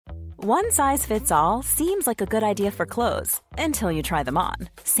One size fits all seems like a good idea for clothes until you try them on.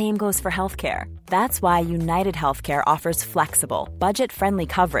 Same goes for healthcare. That's why United Healthcare offers flexible, budget-friendly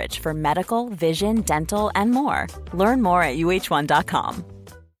coverage for medical, vision, dental, and more. Learn more at uh1.com.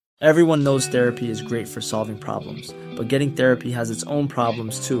 Everyone knows therapy is great for solving problems, but getting therapy has its own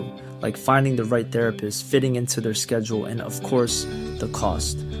problems too, like finding the right therapist, fitting into their schedule, and of course, the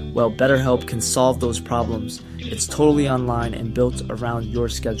cost. Well, BetterHelp can solve those problems. It's totally online and built around your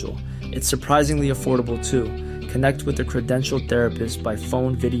schedule. It's surprisingly affordable too. Connect with a credentialed therapist by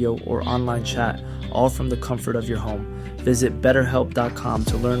phone, video, or online chat, all from the comfort of your home. Visit BetterHelp.com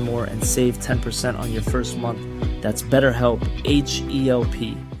to learn more and save 10% on your first month. That's BetterHelp,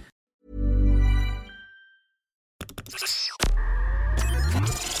 H-E-L-P.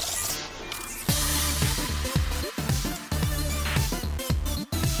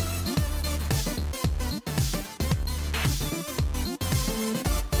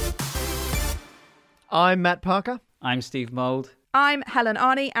 I'm Matt Parker. I'm Steve Mould. I'm Helen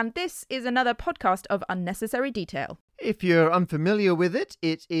Arney, and this is another podcast of Unnecessary Detail. If you're unfamiliar with it,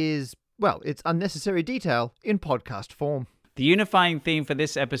 it's unnecessary detail in podcast form. The unifying theme for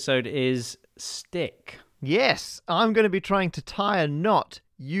this episode is stick. Yes, I'm going to be trying to tie a knot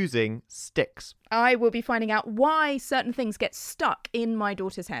using sticks. I will be finding out why certain things get stuck in my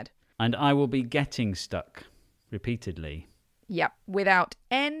daughter's head. And I will be getting stuck repeatedly. Yep, without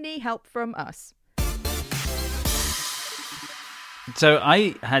any help from us. So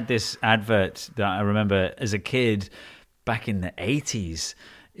I had this advert that I remember as a kid back in the 80s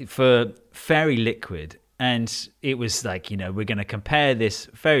for Fairy Liquid. And it was like, we're going to compare this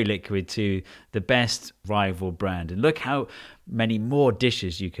Fairy Liquid to the best rival brand. And look how many more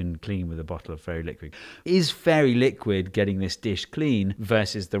dishes you can clean with a bottle of Fairy Liquid. Is Fairy Liquid getting this dish clean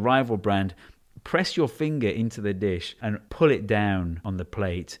versus the rival brand? Press your finger into the dish and pull it down on the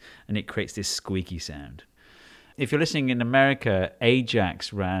plate, and it creates this squeaky sound. If you're listening in America,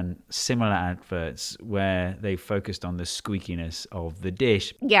 Ajax ran similar adverts where they focused on the squeakiness of the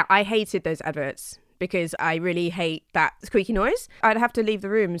dish. Yeah, I hated those adverts because I really hate that squeaky noise. I'd have to leave the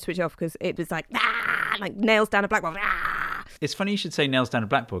room and switch off because it was like nails down a blackboard. It's funny you should say nails down a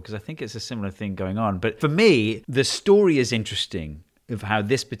blackboard because I think it's a similar thing going on. But for me, the story is interesting of how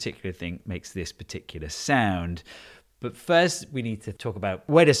this particular thing makes this particular sound. But first, we need to talk about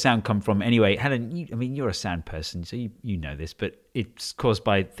where does sound come from anyway. Helen, you're a sound person, so you know this, but it's caused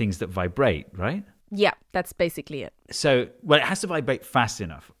by things that vibrate, right? Yeah, that's basically it. So, it has to vibrate fast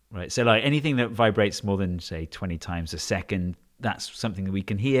enough, right? So, like anything that vibrates more than, say, 20 times a second, that's something that we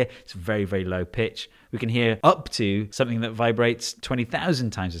can hear. It's very, very low pitch. We can hear up to something that vibrates 20,000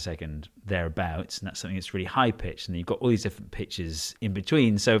 times a second, thereabouts, and that's something that's really high pitched. And you've got all these different pitches in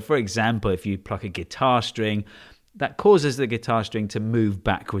between. So, for example, if you pluck a guitar string, that causes the guitar string to move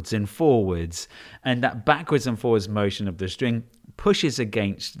backwards and forwards. And that backwards and forwards motion of the string pushes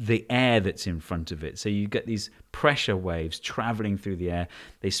against the air that's in front of it. So you get these pressure waves traveling through the air.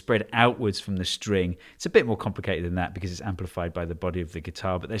 They spread outwards from the string. It's a bit more complicated than that because it's amplified by the body of the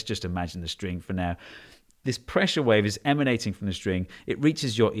guitar, but let's just imagine the string for now. This pressure wave is emanating from the string. It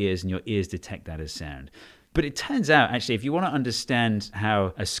reaches your ears and your ears detect that as sound. But it turns out, actually, if you want to understand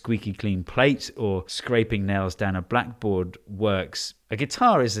how a squeaky clean plate or scraping nails down a blackboard works, a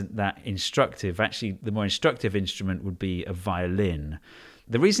guitar isn't that instructive. Actually, the more instructive instrument would be a violin.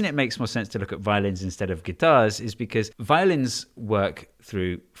 The reason it makes more sense to look at violins instead of guitars is because violins work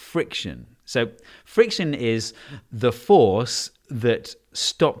through friction. So friction is the force that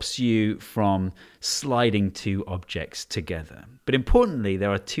stops you from sliding two objects together. But importantly,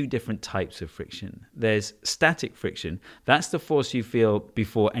 there are two different types of friction. There's static friction. That's the force you feel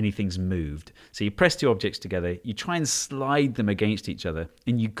before anything's moved. So you press two objects together, you try and slide them against each other,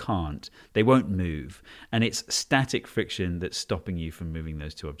 and you can't. They won't move. And it's static friction that's stopping you from moving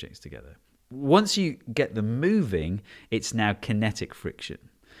those two objects together. Once you get them moving, it's now kinetic friction.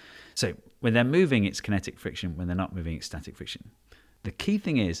 So when they're moving, it's kinetic friction. When they're not moving, it's static friction. The key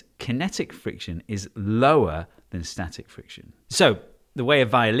thing is kinetic friction is lower than static friction. So the way a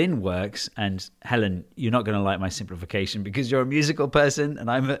violin works, and Helen, you're not going to like my simplification because you're a musical person and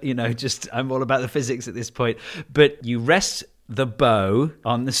I'm all about the physics at this point, but you rest the bow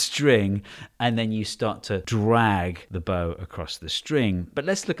on the string and then you start to drag the bow across the string. But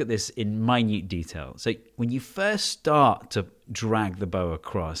let's look at this in minute detail. So when you first start to drag the bow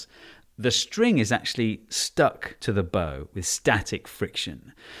across, the string is actually stuck to the bow with static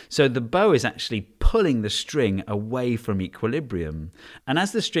friction. So the bow is actually pulling the string away from equilibrium. And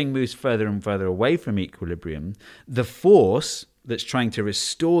as the string moves further and further away from equilibrium, the force that's trying to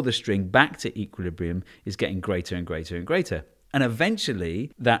restore the string back to equilibrium is getting greater and greater and greater. And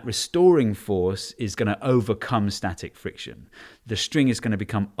eventually, that restoring force is going to overcome static friction. The string is going to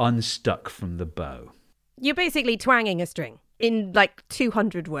become unstuck from the bow. You're basically twanging a string in like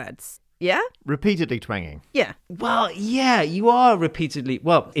 200 words. Yeah? Repeatedly twanging. Yeah. Well, yeah, you are repeatedly.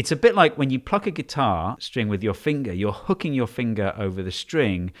 Well, it's a bit like when you pluck a guitar string with your finger, you're hooking your finger over the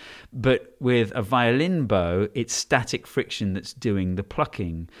string, but with a violin bow, it's static friction that's doing the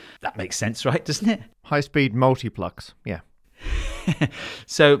plucking. That makes sense, right? Doesn't it? High-speed multiplux. Yeah.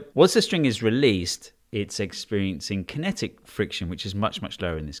 So once the string is released, it's experiencing kinetic friction, which is much, much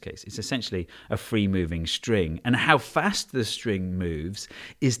lower in this case. It's essentially a free-moving string. And how fast the string moves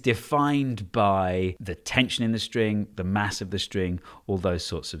is defined by the tension in the string, the mass of the string, all those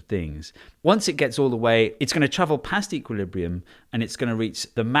sorts of things. Once it gets all the way, it's going to travel past equilibrium and it's going to reach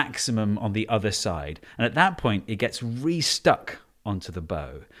the maximum on the other side. And at that point, it gets restuck onto the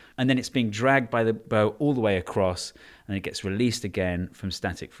bow. And then it's being dragged by the bow all the way across and it gets released again from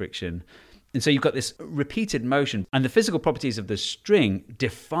static friction. And so you've got this repeated motion, and the physical properties of the string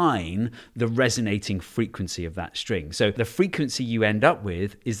define the resonating frequency of that string. So the frequency you end up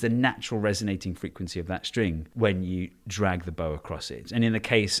with is the natural resonating frequency of that string when you drag the bow across it. And in the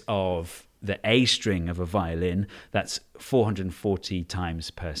case of the A string of a violin, that's 440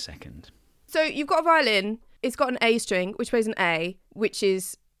 times per second. So you've got a violin, it's got an A string, which plays an A, which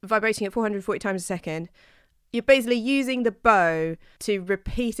is vibrating at 440 times a second. You're basically using the bow to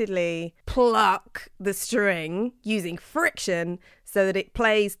repeatedly pluck the string using friction so that it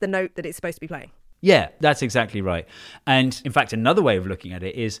plays the note that it's supposed to be playing. Yeah, that's exactly right. And in fact, another way of looking at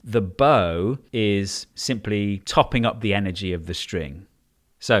it is the bow is simply topping up the energy of the string.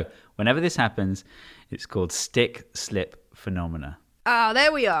 So whenever this happens, it's called stick-slip phenomena. Ah,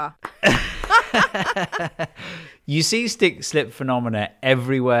 there we are. You see stick-slip phenomena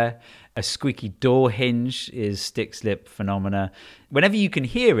everywhere. A squeaky door hinge is stick-slip phenomena. Whenever you can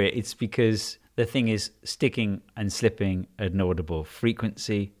hear it, it's because the thing is sticking and slipping at an audible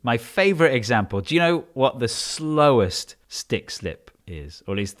frequency. My favorite example, do you know what the slowest stick-slip is?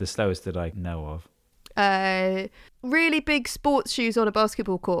 Or at least the slowest that I know of. Really big sports shoes on a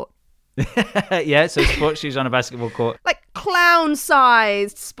basketball court. Yeah, so sports shoes on a basketball court. Like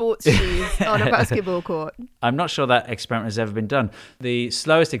clown-sized sports shoes on a basketball court. I'm not sure that experiment has ever been done. The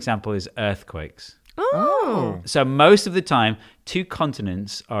slowest example is earthquakes. Oh. So most of the time, two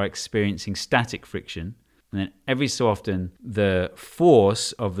continents are experiencing static friction. And then every so often, the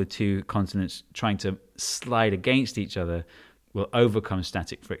force of the two continents trying to slide against each other will overcome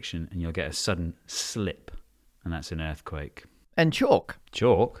static friction and you'll get a sudden slip. And that's an earthquake. And chalk.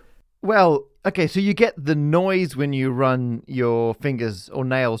 Chalk? Well, okay, so you get the noise when you run your fingers or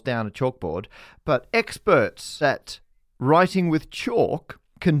nails down a chalkboard, but experts at writing with chalk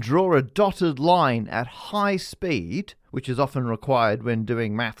can draw a dotted line at high speed, which is often required when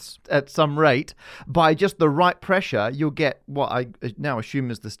doing maths at some rate. By just the right pressure, you'll get what I now assume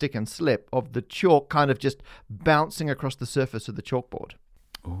is the stick and slip of the chalk kind of just bouncing across the surface of the chalkboard.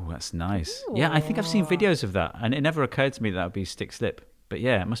 Oh, that's nice. Ooh. Yeah, I think I've seen videos of that, and it never occurred to me that would be stick-slip. But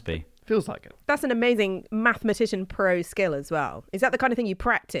yeah, it must be. Feels like it. That's an amazing mathematician pro skill as well. Is that the kind of thing you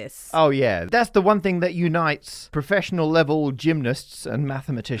practice? Oh, yeah. That's the one thing that unites professional level gymnasts and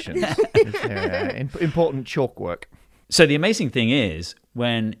mathematicians. Important chalk work. So the amazing thing is,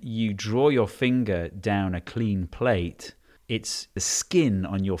 when you draw your finger down a clean plate, it's the skin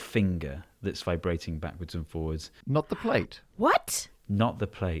on your finger that's vibrating backwards and forwards. Not the plate. What? Not the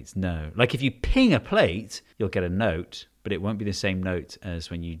plate, no. Like if you ping a plate, you'll get a note, but it won't be the same note as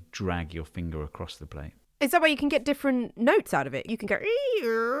when you drag your finger across the plate. Is that why you can get different notes out of it? You can go...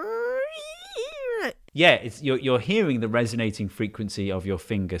 Yeah, you're hearing the resonating frequency of your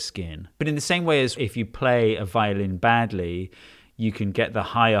finger skin. But in the same way as if you play a violin badly, you can get the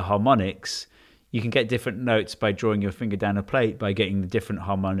higher harmonics. You can get different notes by drawing your finger down a plate by getting the different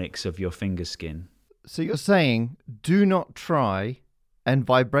harmonics of your finger skin. So you're saying, do not try and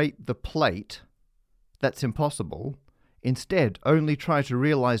vibrate the plate. That's impossible. Instead, only try to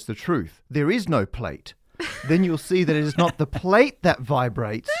realize the truth. There is no plate. Then you'll see that it is not the plate that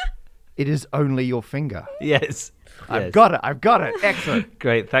vibrates. It is only your finger. Yes. I've got it. Excellent.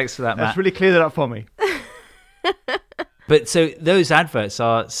 Great. Thanks for that, Matt. That's really cleared it up for me. But so those adverts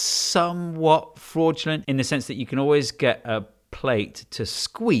are somewhat fraudulent in the sense that you can always get a plate to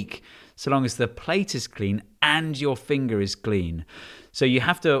squeak so long as the plate is clean and your finger is clean. So you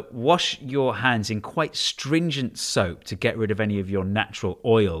have to wash your hands in quite stringent soap to get rid of any of your natural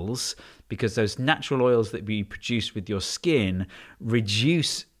oils, because those natural oils that we produce with your skin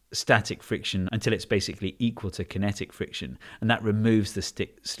reduce static friction until it's basically equal to kinetic friction, and that removes the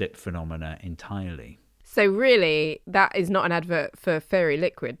stick-slip phenomena entirely. So really, that is not an advert for fairy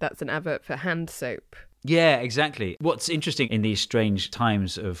liquid. That's an advert for hand soap. Yeah, exactly. What's interesting in these strange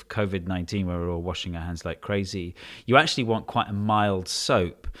times of COVID-19 where we're all washing our hands like crazy, you actually want quite a mild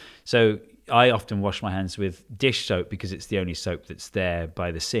soap. So I often wash my hands with dish soap because it's the only soap that's there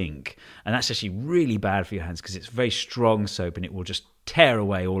by the sink. And that's actually really bad for your hands because it's very strong soap and it will just tear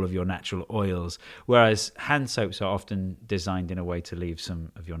away all of your natural oils, whereas hand soaps are often designed in a way to leave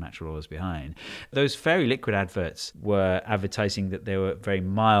some of your natural oils behind. Those fairy liquid adverts were advertising that they were very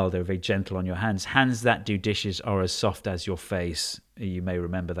mild, they were very gentle on your hands. Hands that do dishes are as soft as your face. You may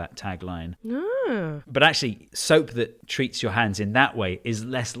remember that tagline. But actually, soap that treats your hands in that way is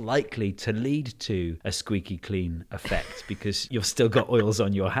less likely to lead to a squeaky clean effect because you've still got oils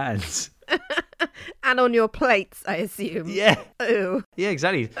on your hands. And on your plates, I assume. Yeah. Ooh. Yeah,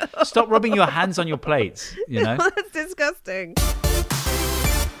 exactly. Stop rubbing your hands on your plates, you know? That's disgusting.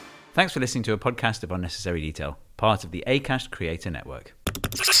 Thanks for listening to a podcast of Unnecessary Detail, part of the Acast Creator Network.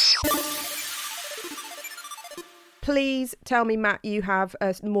 Please tell me, Matt, you have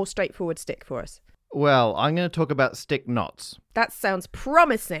a more straightforward stick for us. Well, I'm going to talk about stick knots. That sounds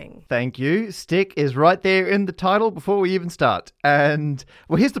promising. Thank you. Stick is right there in the title before we even start. And,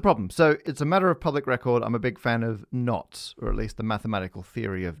 well, here's the problem. So it's a matter of public record. I'm a big fan of knots, or at least the mathematical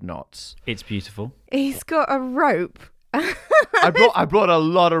theory of knots. It's beautiful. He's got a rope. I brought a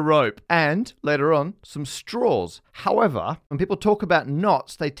lot of rope and, later on, some straws. However, when people talk about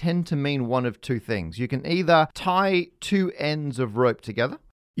knots, they tend to mean one of two things. You can either tie two ends of rope together.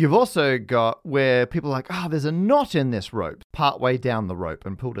 You've also got where people are like, there's a knot in this rope, partway down the rope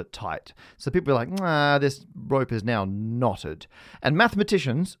and pulled it tight. So people are like, this rope is now knotted. And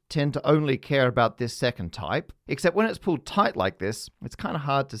mathematicians tend to only care about this second type, except when it's pulled tight like this, it's kind of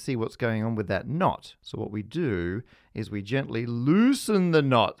hard to see what's going on with that knot. So what we do is we gently loosen the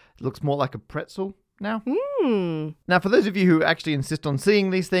knot. It looks more like a pretzel now. Now, for those of you who actually insist on seeing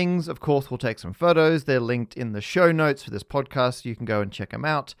these things, of course, we'll take some photos. They're linked in the show notes for this podcast. You can go and check them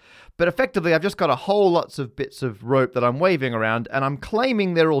out. But effectively, I've just got a whole lots of bits of rope that I'm waving around, and I'm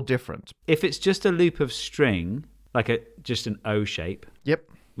claiming they're all different. If it's just a loop of string, like just an O shape. Yep.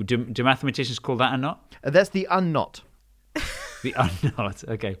 Do mathematicians call that a knot? That's the unknot. The unknot,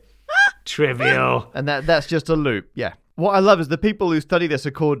 okay. Trivial. And that's just a loop, yeah. What I love is the people who study this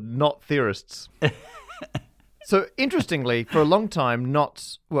are called knot theorists. So, interestingly, for a long time,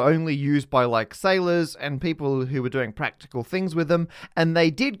 knots were only used by, sailors and people who were doing practical things with them, and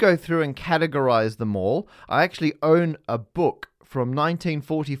they did go through and categorize them all. I actually own a book from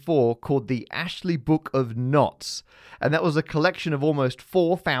 1944 called the Ashley Book of Knots, and that was a collection of almost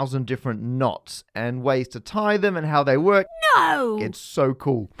 4,000 different knots and ways to tie them and how they work. No! It's so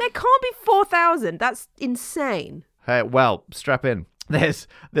cool. There can't be 4,000. That's insane. Hey, well, strap in. There's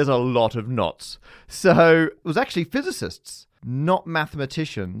a lot of knots. So it was actually physicists, not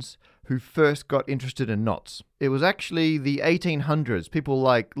mathematicians, who first got interested in knots. It was actually the 1800s. People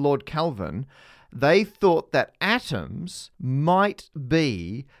like Lord Kelvin, they thought that atoms might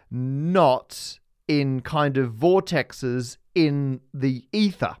be knots in kind of vortexes in the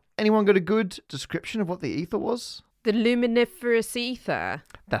ether. Anyone got a good description of what the ether was? The luminiferous ether.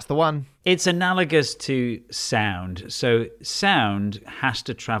 That's the one. It's analogous to sound. So sound has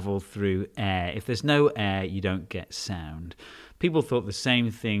to travel through air. If there's no air, you don't get sound. People thought the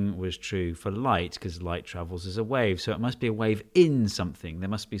same thing was true for light because light travels as a wave. So it must be a wave in something. There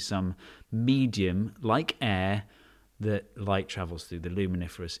must be some medium like air that light travels through, the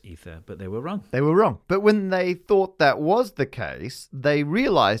luminiferous ether, but they were wrong. They were wrong. But when they thought that was the case, they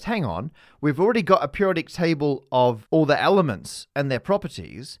realized, hang on, we've already got a periodic table of all the elements and their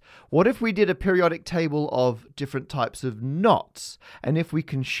properties. What if we did a periodic table of different types of knots? And if we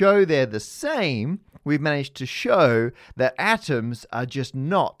can show they're the same, we've managed to show that atoms are just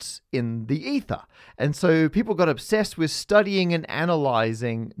knots in the ether. And so people got obsessed with studying and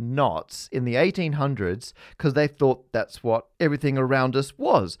analyzing knots in the 1800s because they thought that's what everything around us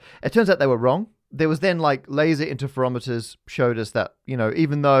was. It turns out they were wrong. There was then laser interferometers showed us that,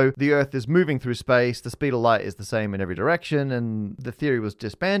 even though the Earth is moving through space, the speed of light is the same in every direction, and the theory was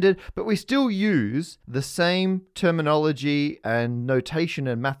disbanded, but we still use the same terminology and notation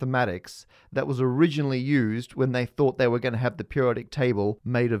and mathematics that was originally used when they thought they were going to have the periodic table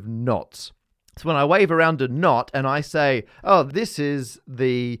made of knots. So when I wave around a knot and I say, this is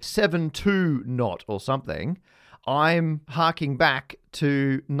the 7-2 knot or something, I'm harking back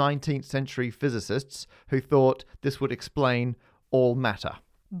to 19th century physicists who thought this would explain all matter.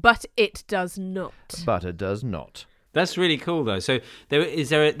 But it does not. But it does not. That's really cool, though. So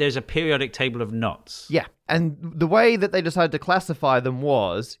there's a periodic table of knots. Yeah. And the way that they decided to classify them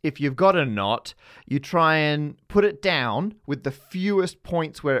was, if you've got a knot, you try and put it down with the fewest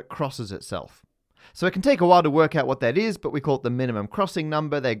points where it crosses itself. So it can take a while to work out what that is, but we call it the minimum crossing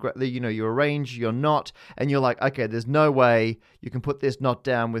number. You arrange your knot, and you're like, okay, there's no way you can put this knot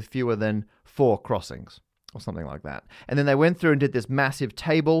down with fewer than 4 crossings, or something like that. And then they went through and did this massive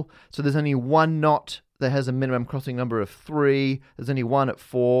table. So there's only one knot that has a minimum crossing number of 3. There's only 1 at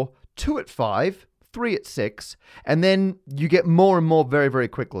 4, 2 at 5, 3 at 6, and then you get more and more very, very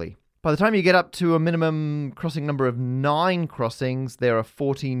quickly. By the time you get up to a minimum crossing number of 9 crossings, there are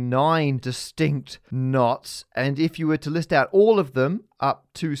 49 distinct knots. And if you were to list out all of them up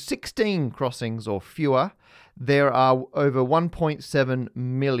to 16 crossings or fewer, there are over 1.7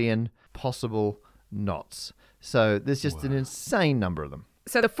 million possible knots. So there's just an insane number of them.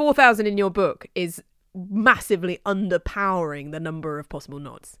 So the 4,000 in your book is massively underpowering the number of possible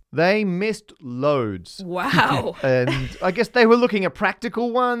knots. They missed loads. Wow. And I guess they were looking at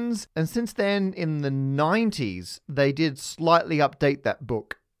practical ones. And since then, in the 90s, they did slightly update that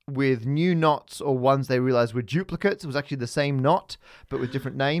book with new knots or ones they realized were duplicates. It was actually the same knot, but with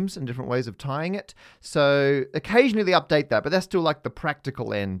different names and different ways of tying it. So occasionally they update that, but that's still like the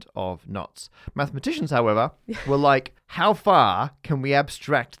practical end of knots. Mathematicians, however, were like, how far can we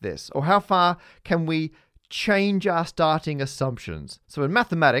abstract this? Or how far can we change our starting assumptions? So in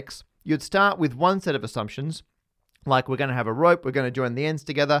mathematics, you'd start with one set of assumptions, like we're going to have a rope, we're going to join the ends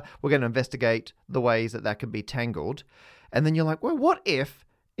together, we're going to investigate the ways that can be tangled. And then you're like, well, what if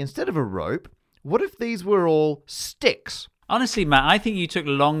instead of a rope, what if these were all sticks? Honestly, Matt, I think you took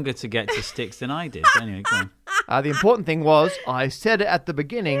longer to get to sticks than I did. Anyway, go on. The important thing was I said it at the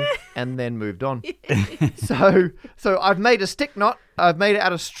beginning and then moved on. So I've made a stick knot. I've made it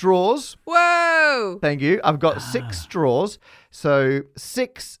out of straws. Whoa! Thank you. I've got 6 straws. So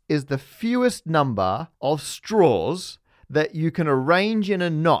 6 is the fewest number of straws that you can arrange in a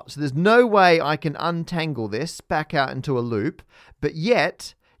knot. So there's no way I can untangle this back out into a loop, but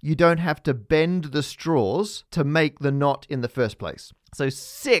yet you don't have to bend the straws to make the knot in the first place. So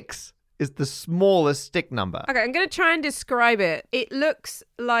 6 is the smallest stick number. Okay, I'm going to try and describe it. It looks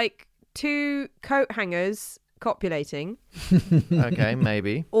like 2 coat hangers copulating. Okay,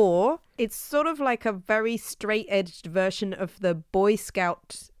 maybe. Or it's sort of like a very straight-edged version of the Boy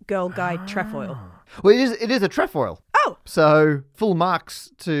Scout Girl Guide trefoil. Well, it is a trefoil. Oh! So full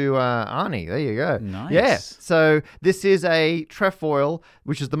marks to Arnie. There you go. Nice. Yeah. So this is a trefoil,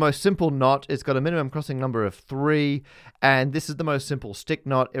 which is the most simple knot. It's got a minimum crossing number of 3, and this is the most simple stick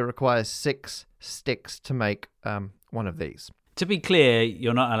knot. It requires 6 sticks to make one of these. To be clear,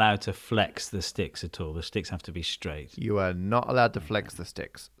 you're not allowed to flex the sticks at all. The sticks have to be straight. You are not allowed to flex the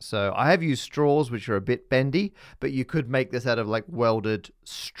sticks. So I have used straws, which are a bit bendy, but you could make this out of like welded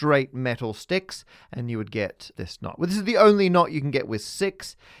straight metal sticks, and you would get this knot. Well, this is the only knot you can get with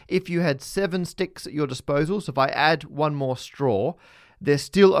 6. If you had 7 sticks at your disposal, so if I add one more straw, there's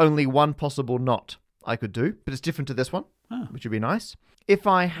still only one possible knot I could do, but it's different to this one, which would be nice. If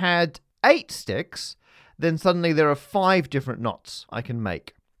I had 8 sticks, then suddenly there are 5 different knots I can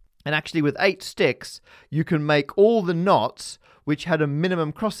make. And actually with 8 sticks, you can make all the knots which had a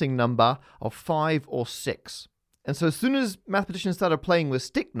minimum crossing number of 5 or 6. And so as soon as mathematicians started playing with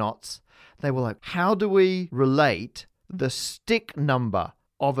stick knots, they were like, how do we relate the stick number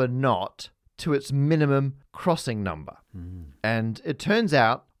of a knot to its minimum crossing number? And it turns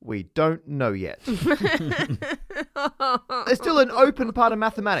out we don't know yet. It's still an open part of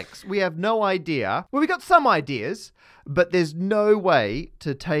mathematics. We have no idea. Well, we got some ideas, but there's no way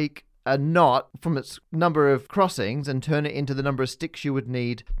to take a knot from its number of crossings and turn it into the number of sticks you would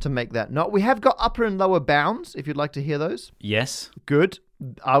need to make that knot. We have got upper and lower bounds, if you'd like to hear those. Yes. Good.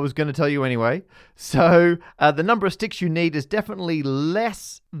 I was going to tell you anyway. So the number of sticks you need is definitely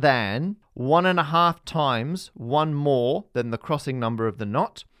less than 1.5 times one more than the crossing number of the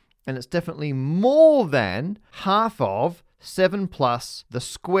knot. And it's definitely more than half of 7 plus the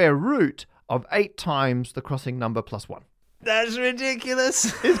square root of 8 times the crossing number plus 1. That's ridiculous.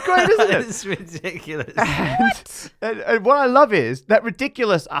 It's great, isn't it? It's ridiculous. And what I love is that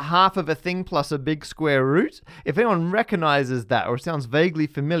ridiculous a half of a thing plus a big square root. If anyone recognizes that or sounds vaguely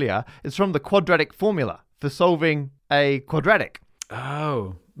familiar, it's from the quadratic formula for solving a quadratic.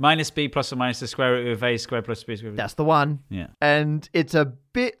 Oh, minus b plus or minus the square root of a squared plus b squared. That's the one. Yeah. And it's a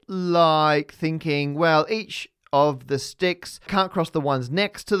bit like thinking, well, each of the sticks. Can't cross the ones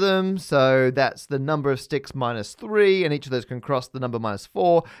next to them, so that's the number of sticks minus 3, and each of those can cross the number minus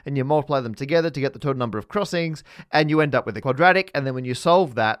 4, and you multiply them together to get the total number of crossings, and you end up with a quadratic, and then when you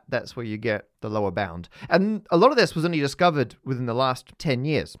solve that, that's where you get the lower bound. And a lot of this was only discovered within the last 10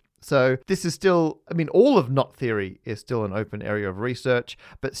 years. So this is still, all of knot theory is still an open area of research,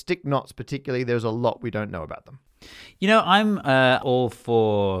 but stick knots particularly, there's a lot we don't know about them. I'm all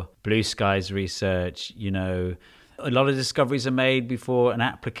for blue skies research. A lot of discoveries are made before an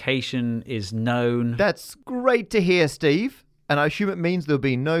application is known. That's great to hear, Steve. And I assume it means there'll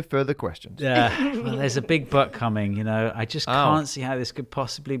be no further questions. Well, there's a big but coming, I just can't see how this could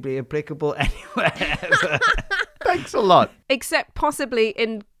possibly be applicable anywhere. Thanks a lot. Except possibly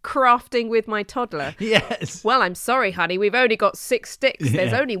in crafting with my toddler. Yes. Well, I'm sorry, honey. We've only got 6 sticks.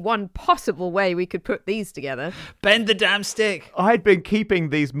 There's only one possible way we could put these together. Bend the damn stick. I'd been keeping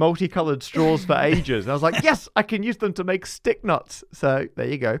these multicolored straws for ages. And I was like, yes, I can use them to make stick knots. So there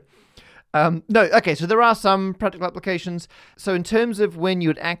you go. So there are some practical applications. So in terms of when you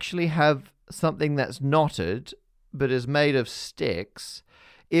would actually have something that's knotted but is made of sticks,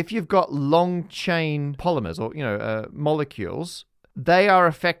 if you've got long chain polymers or molecules, they are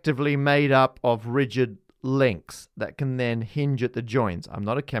effectively made up of rigid links that can then hinge at the joins. I'm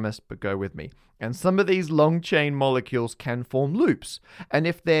not a chemist, but go with me. And some of these long chain molecules can form loops. And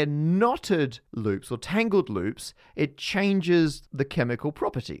if they're knotted loops or tangled loops, it changes the chemical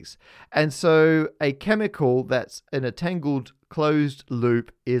properties. And so a chemical that's in a tangled closed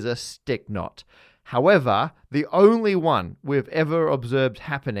loop is a stick knot. However, the only one we've ever observed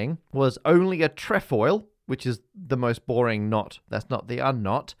happening was only a trefoil, which is the most boring knot. That's not the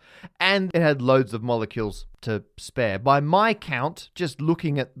unknot. And it had loads of molecules to spare. By my count, just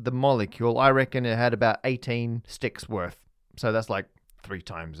looking at the molecule, I reckon it had about 18 sticks worth. So that's like 3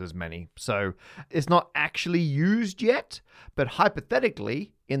 times as many. So it's not actually used yet, but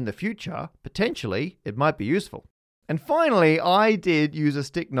hypothetically, in the future, potentially, it might be useful. And finally, I did use a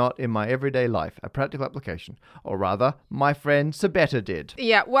stick knot in my everyday life, a practical application. Or rather, my friend Sabetta did.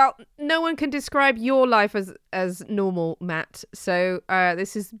 Yeah, well, no one can describe your life as normal, Matt. So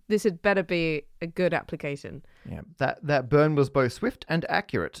this had better be a good application. Yeah, that burn was both swift and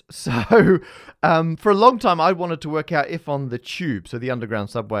accurate. So for a long time, I wanted to work out if on the tube, so the underground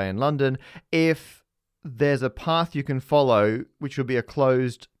subway in London, if there's a path you can follow which will be a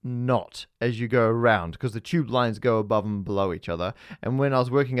closed knot as you go around, because the tube lines go above and below each other. And when I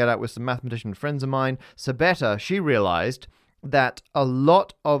was working it out with some mathematician friends of mine, Sabetta, she realized that a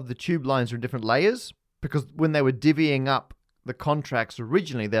lot of the tube lines are in different layers, because when they were divvying up the contracts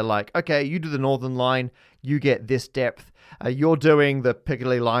originally, they're like, okay, you do the Northern Line, you get this depth. You're doing the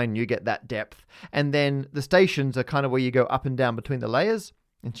Piccadilly Line, you get that depth. And then the stations are kind of where you go up and down between the layers.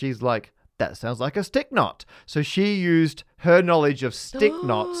 And she's like, that sounds like a stick knot. So she used her knowledge of stick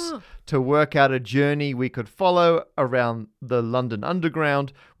knots to work out a journey we could follow around the London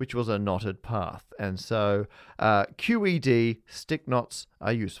Underground, which was a knotted path. And so QED, stick knots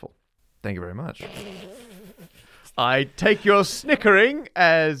are useful. Thank you very much. I take your snickering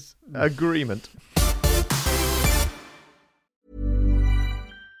as agreement.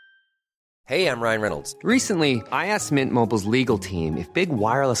 Hey, I'm Ryan Reynolds. Recently, I asked Mint Mobile's legal team if big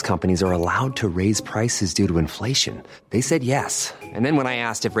wireless companies are allowed to raise prices due to inflation. They said yes. And then when I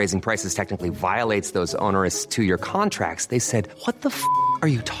asked if raising prices technically violates those onerous 2-year contracts, they said, what the f*** are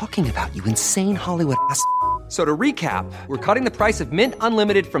you talking about, you insane Hollywood ass f- So to recap, we're cutting the price of Mint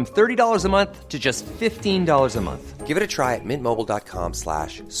Unlimited from $30 a month to just $15 a month. Give it a try at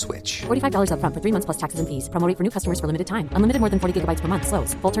mintmobile.com/switch. $45 up front for 3 months plus taxes and fees. Promo rate for new customers for limited time. Unlimited more than 40 gigabytes per month.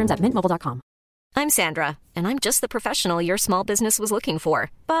 Slows full terms at mintmobile.com. I'm Sandra, and I'm just the professional your small business was looking for.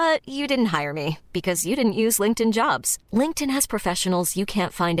 But you didn't hire me because you didn't use LinkedIn Jobs. LinkedIn has professionals you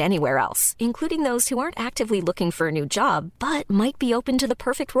can't find anywhere else, including those who aren't actively looking for a new job, but might be open to the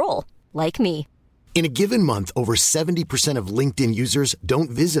perfect role, like me. In a given month, over 70% of LinkedIn users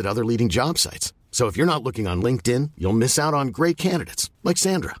don't visit other leading job sites. So if you're not looking on LinkedIn, you'll miss out on great candidates like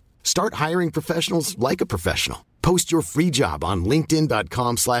Sandra. Start hiring professionals like a professional. Post your free job on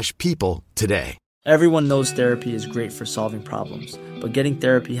linkedin.com/people today. Everyone knows therapy is great for solving problems, but getting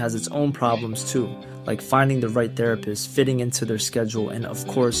therapy has its own problems too, like finding the right therapist, fitting into their schedule, and of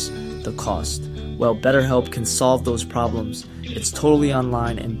course, the cost. Well, BetterHelp can solve those problems. It's totally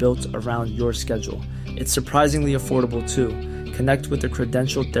online and built around your schedule. It's surprisingly affordable too. Connect with a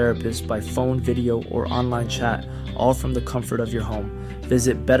credentialed therapist by phone, video, or online chat, all from the comfort of your home.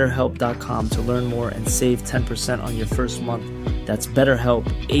 Visit BetterHelp.com to learn more and save 10% on your first month. That's BetterHelp,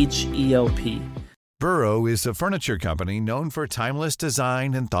 H-E-L-P. Burrow is a furniture company known for timeless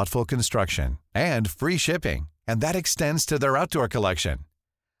design and thoughtful construction, and free shipping, And that extends to their outdoor collection.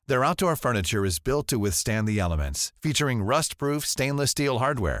 Their outdoor furniture is built to withstand the elements, featuring rust-proof stainless steel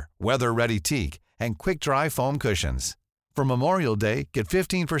hardware, weather-ready teak, and quick-dry foam cushions. For Memorial Day, get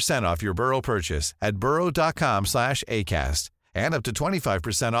 15% off your Burrow purchase at burrow.com/ACAST and up to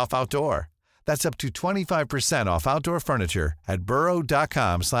 25% off outdoor. That's up to 25% off outdoor furniture at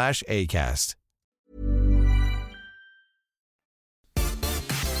burrow.com/ACAST.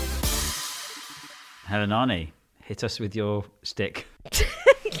 Helen Arney, hit us with your stick.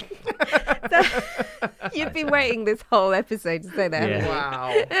 You've been waiting this whole episode to say that. Yeah.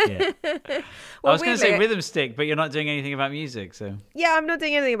 Wow. Yeah. Well, I was going to say weirdly- rhythm stick, but you're not doing anything about music, so... Yeah, I'm not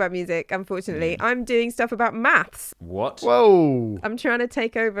doing anything about music, unfortunately. I'm doing stuff about maths. What? Whoa. I'm trying to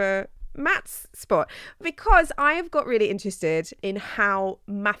take over Matt's spot because I have got really interested in how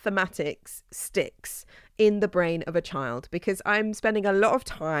mathematics sticks in the brain of a child, because I'm spending a lot of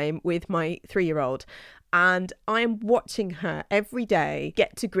time with my 3-year-old and I'm watching her every day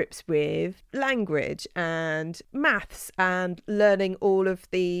get to grips with language and maths and learning all of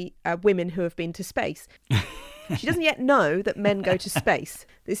the women who have been to space. She doesn't yet know that men go to space.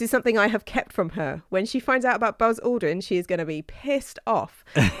 This is something I have kept from her. When she finds out about Buzz Aldrin, she is going to be pissed off.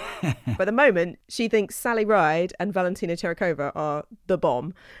 For the moment, she thinks Sally Ride and Valentina Terrakova are the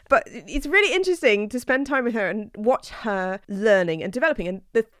bomb. But it's really interesting to spend time with her and watch her learning and developing. And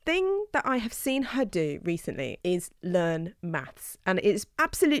the thing that I have seen her do recently is learn maths. And it's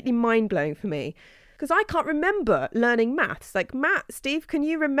absolutely mind-blowing for me, because I can't remember learning maths. Like, Matt, Steve, can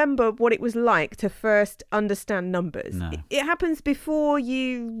you remember what it was like to first understand numbers? No. It happens before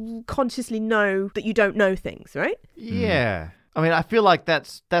you consciously know that you don't know things, right? Yeah. I mean, I feel like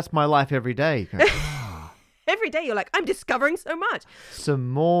that's my life every day. Every day you're like, I'm discovering so much. Some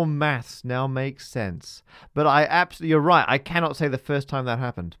more maths now makes sense. But you're right. I cannot say the first time that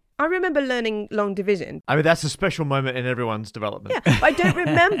happened. I remember learning long division. I mean, that's a special moment in everyone's development. Yeah, but I don't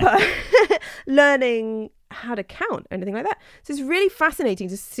remember learning how to count or anything like that. So it's really fascinating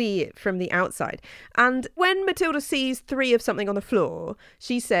to see it from the outside. And when Matilda sees 3 of something on the floor,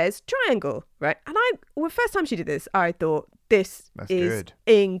 she says triangle, right? And first time she did this, I thought, this That's is good.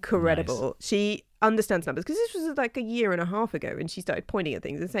 incredible. Nice. She understands numbers, because this was like a year and a half ago and she started pointing at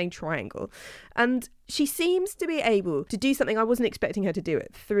things and saying triangle. And she seems to be able to do something I wasn't expecting her to do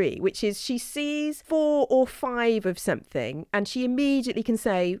at 3, which is she sees 4 or 5 of something and she immediately can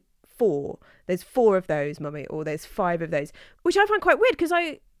say 4. There's 4 of those, mummy, or there's 5 of those, which I find quite weird, because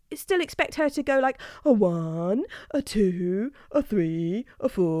I still expect her to go like a 1, a 2, a 3, a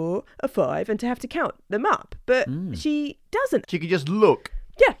 4, a 5, and to have to count them up. But she doesn't. She could just look.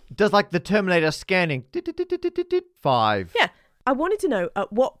 Yeah. Does like the Terminator scanning. 5. Yeah. I wanted to know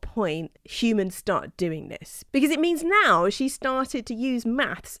at what point humans start doing this, because it means now she started to use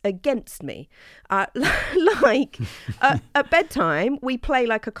maths against me. Like at bedtime, we play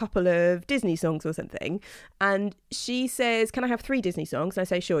like a couple of Disney songs or something, and she says, can I have 3 Disney songs? And I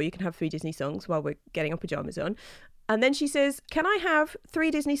say, sure, you can have 3 Disney songs while we're getting our pajamas on. And then she says, can I have 3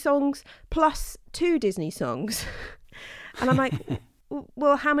 Disney songs plus 2 Disney songs? And I'm like,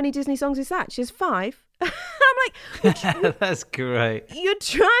 well, how many Disney songs is that? She says 5. I'm like, that's great. You're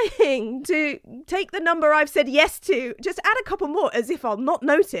trying to take the number I've said yes to, just add a couple more as if I'll not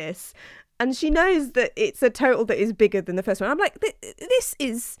notice. And she knows that it's a total that is bigger than the first one. I'm like, this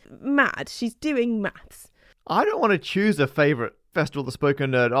is mad. She's doing maths. I don't want to choose a favourite Festival of the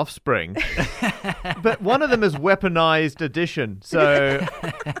Spoken Nerd offspring, but one of them is weaponized addition. So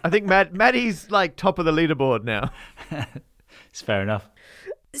I think Maddie's like top of the leaderboard now. It's fair enough.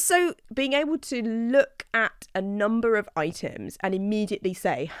 So being able to look at a number of items and immediately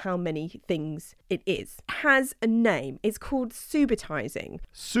say how many things it is has a name. It's called subitizing.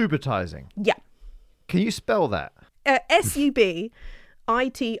 Subitizing? Yeah. Can you spell that? SUBITISING.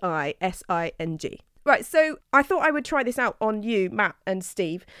 Right, so I thought I would try this out on you, Matt and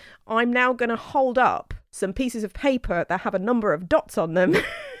Steve. I'm now going to hold up some pieces of paper that have a number of dots on them.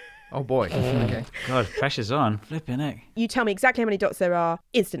 Oh boy. Okay. God, pressure's on. Flipping it. You tell me exactly how many dots there are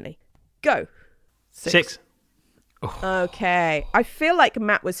instantly. Go. 6. Okay. I feel like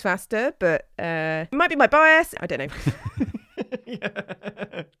Matt was faster, but it might be my bias. I don't know.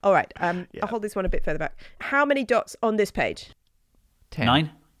 Yeah. All right. I'll hold this one a bit further back. How many dots on this page? 10. 9.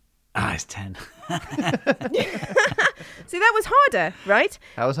 It's 10. See, that was harder, right?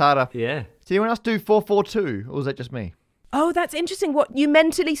 That was harder. Yeah. Did anyone else do 442, or was that just me? Oh, that's interesting. What, you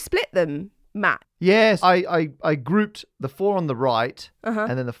mentally split them, Matt? Yes, I grouped the 4 on the right,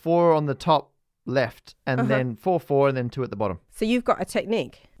 and then the 4 on the top left, and then 4, 4, and then 2 at the bottom. So you've got a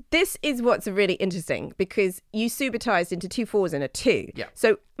technique. This is what's really interesting because you subitized into 2 4s and a 2. Yeah.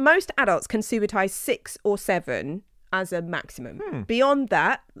 So most adults can subitize 6 or 7 as a maximum. Beyond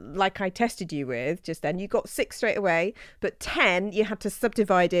that, like I tested you with just then, you got 6 straight away, but 10, you had to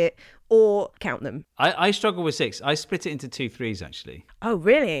subdivide it or count them. I struggle with 6. I split it into 2 3s, actually. Oh,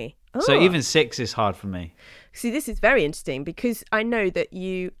 really? So Oh. even 6 is hard for me. See, this is very interesting because I know that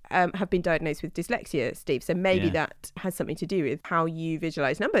you have been diagnosed with dyslexia, Steve. So maybe Yeah. that has something to do with how you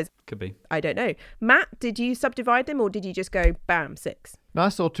visualize numbers. Could be. I don't know. Matt, did you subdivide them or did you just go bam, 6? No, I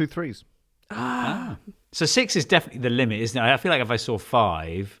saw 2 3s. So 6 is definitely the limit, isn't it? I feel like if I saw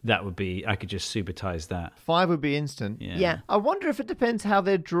 5, that would be, I could just subitize that. 5 would be instant. Yeah. I wonder if it depends how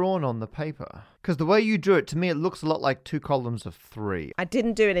they're drawn on the paper. Because the way you drew it, to me, it looks a lot like 2 columns of 3. I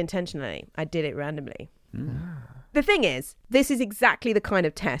didn't do it intentionally. I did it randomly. The thing is, this is exactly the kind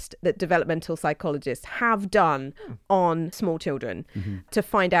of test that developmental psychologists have done on small children to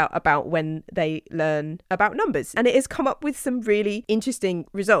find out about when they learn about numbers. And it has come up with some really interesting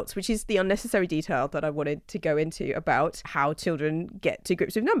results, which is the unnecessary detail that I wanted to go into about how children get to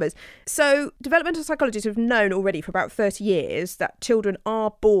grips with numbers. So developmental psychologists have known already for about 30 years that children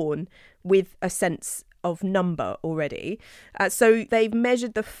are born with a sense of number already. So they've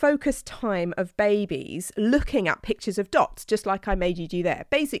measured the focus time of babies looking at pictures of dots, just like I made you do there.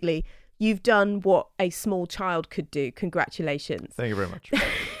 Basically, you've done what a small child could do. Congratulations. Thank you very much.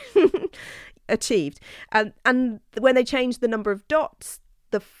 Achieved. And when they change the number of dots,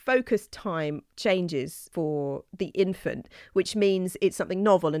 the focus time changes for the infant, which means it's something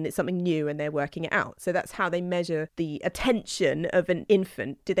novel and it's something new and they're working it out. So that's how they measure the attention of an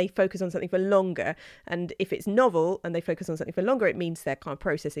infant. Do they focus on something for longer? And if it's novel and they focus on something for longer, it means they're kind of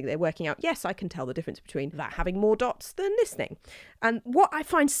processing, they're working out, yes, I can tell the difference between that having more dots than listening. And what I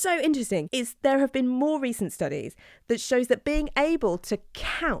find so interesting is there have been more recent studies that shows that being able to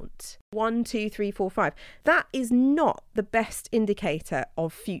count 1, 2, 3, 4, 5, that is not the best indicator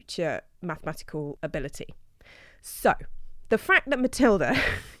of future mathematical ability. So the fact that Matilda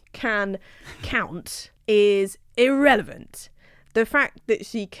can count is irrelevant. The fact that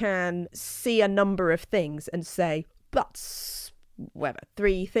she can see a number of things and say, that's whatever,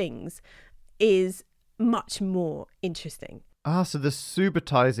 3 things, is much more interesting. So the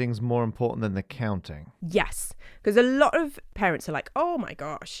subitizing's more important than the counting. Yes, because a lot of parents are like, oh my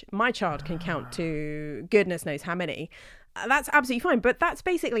gosh, my child can count to goodness knows how many. That's absolutely fine, but that's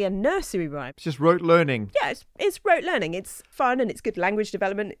basically a nursery rhyme. It's just rote learning. Yeah, it's rote learning. It's fun and it's good language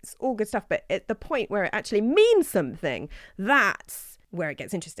development. It's all good stuff. But at the point where it actually means something, that's where it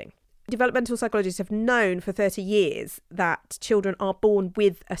gets interesting. Developmental psychologists have known for 30 years that children are born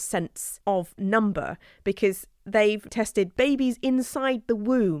with a sense of number because they've tested babies inside the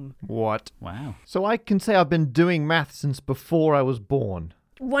womb. What? Wow. So I can say I've been doing math since before I was born.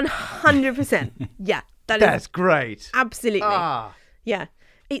 100%. Yeah. That's great. Absolutely. Yeah.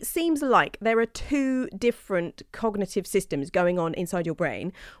 It seems like there are 2 different cognitive systems going on inside your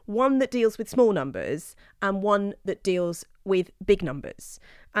brain. One that deals with small numbers and one that deals with big numbers.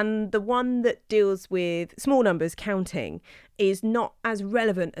 And the one that deals with small numbers counting is not as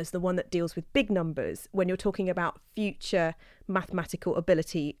relevant as the one that deals with big numbers when you're talking about future mathematical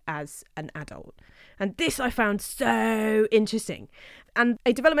ability as an adult. And this I found so interesting. And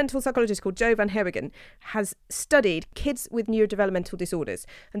a developmental psychologist called Jo van Herwegen has studied kids with neurodevelopmental disorders.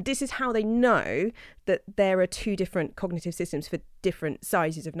 And this is how they know that there are 2 different cognitive systems for different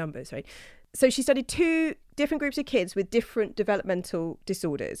sizes of numbers, right? So she studied 2 different groups of kids with different developmental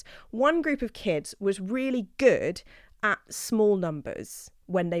disorders. One group of kids was really good at small numbers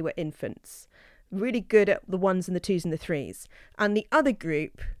when they were infants, really good at the 1s and the 2s and the 3s. And the other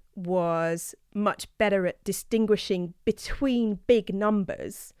group was much better at distinguishing between big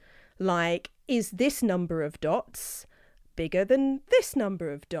numbers, like, is this number of dots bigger than this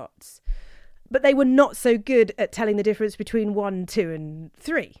number of dots? But they were not so good at telling the difference between 1, 2 and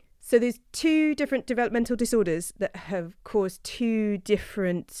 3. So there's 2 different developmental disorders that have caused 2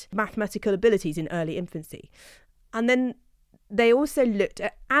 different mathematical abilities in early infancy. And then they also looked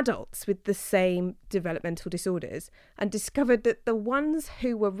at adults with the same developmental disorders and discovered that the ones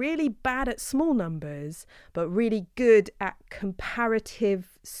who were really bad at small numbers but really good at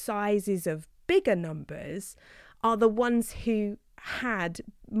comparative sizes of bigger numbers are the ones who had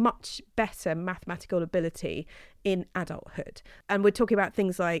much better mathematical ability in adulthood. And we're talking about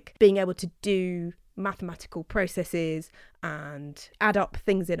things like being able to do mathematical processes and add up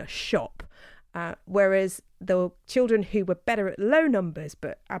things in a shop. Whereas the children who were better at low numbers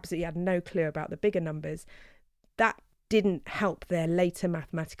but absolutely had no clue about the bigger numbers, that didn't help their later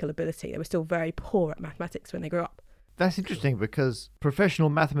mathematical ability. They were still very poor at mathematics when they grew up. That's interesting because professional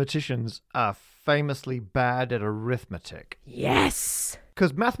mathematicians are famously bad at arithmetic. Yes.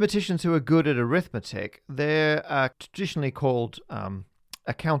 Because mathematicians who are good at arithmetic, they're traditionally called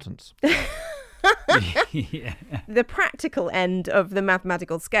accountants. Yeah. The practical end of the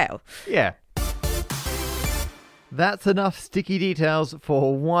mathematical scale. Yeah. That's enough sticky details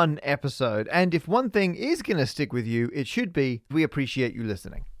for one episode. And if one thing is going to stick with you, it should be, we appreciate you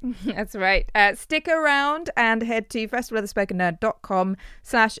listening. That's right. Stick around and head to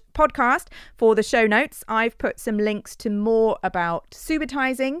festivalofthespokennerd.com/podcast for the show notes. I've put some links to more about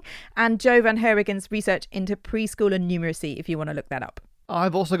subitizing and Joe Van Herigen's research into preschool and numeracy if you want to look that up.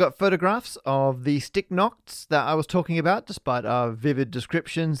 I've also got photographs of the stick knots that I was talking about, despite our vivid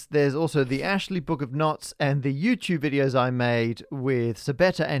descriptions. There's also the Ashley Book of Knots and the YouTube videos I made with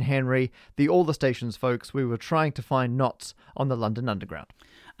Sabetta and Henry, the All the Stations folks. We were trying to find knots on the London Underground.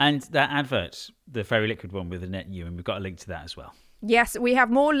 And that advert, the Fairy Liquid one with Annette Ewan, we've got a link to that as well. Yes, we have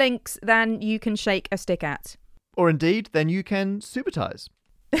more links than you can shake a stick at. Or indeed, then you can subitize.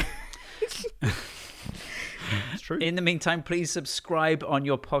 It's true. In the meantime, please subscribe on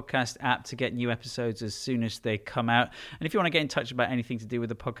your podcast app to get new episodes as soon as they come out. And if you want to get in touch about anything to do with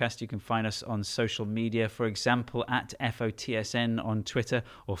the podcast, you can find us on social media, for example, at FOTSN on Twitter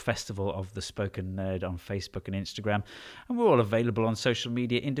or Festival of the Spoken Nerd on Facebook and Instagram. And we're all available on social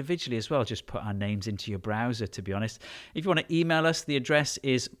media individually as well. Just put our names into your browser, to be honest. If you want to email us, the address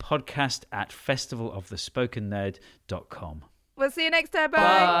is podcast@festivalofthespokennerd.com. We'll see you next time.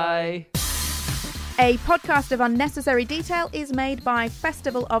 Bye. A podcast of Unnecessary Detail is made by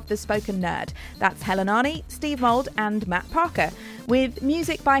Festival of the Spoken Nerd. That's Helen Arney, Steve Mould and Matt Parker. With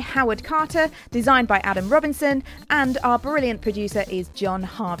music by Howard Carter, designed by Adam Robinson, and our brilliant producer is John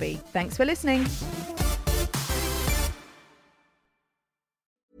Harvey. Thanks for listening.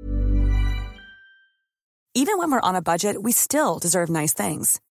 Even when we're on a budget, we still deserve nice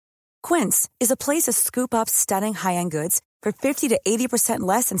things. Quince is a place to scoop up stunning high-end goods for 50 to 80%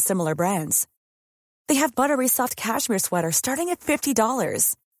 less than similar brands. They have buttery soft cashmere sweaters starting at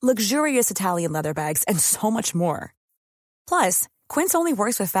 $50, luxurious Italian leather bags, and so much more. Plus, Quince only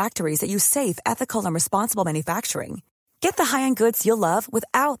works with factories that use safe, ethical, and responsible manufacturing. Get the high-end goods you'll love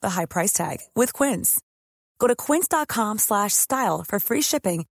without the high price tag with Quince. Go to quince.com/style for free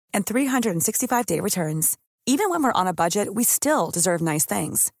shipping and 365-day returns. Even when we're on a budget, we still deserve nice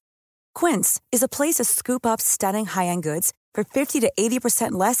things. Quince is a place to scoop up stunning high-end goods for 50 to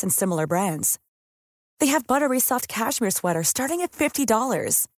 80% less than similar brands. They have buttery soft cashmere sweaters starting at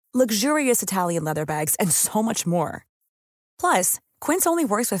 $50, luxurious Italian leather bags, and so much more. Plus, Quince only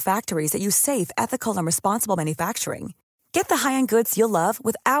works with factories that use safe, ethical, and responsible manufacturing. Get the high-end goods you'll love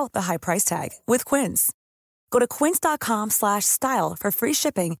without the high price tag with Quince. Go to quince.com/style for free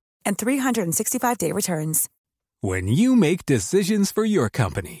shipping and 365-day returns. When you make decisions for your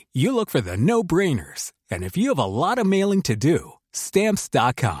company, you look for the no-brainers. And if you have a lot of mailing to do,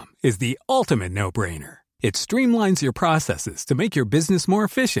 Stamps.com is the ultimate no-brainer. It streamlines your processes to make your business more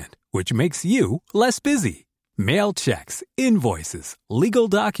efficient, which makes you less busy. Mail checks, invoices, legal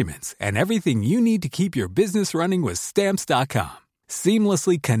documents, and everything you need to keep your business running with Stamps.com.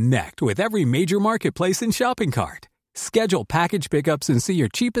 Seamlessly connect with every major marketplace and shopping cart. Schedule package pickups and see your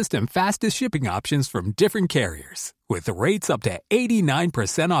cheapest and fastest shipping options from different carriers, with rates up to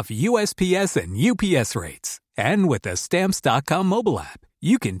 89% off USPS and UPS rates. And with the Stamps.com mobile app,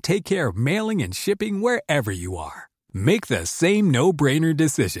 you can take care of mailing and shipping wherever you are. Make the same no-brainer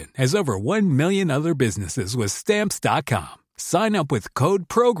decision as over 1 million other businesses with Stamps.com. Sign up with code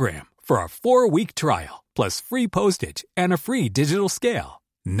PROGRAM for a 4-week trial, plus free postage and a free digital scale.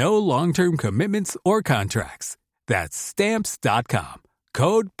 No long-term commitments or contracts. That's Stamps.com.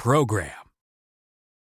 Code PROGRAM.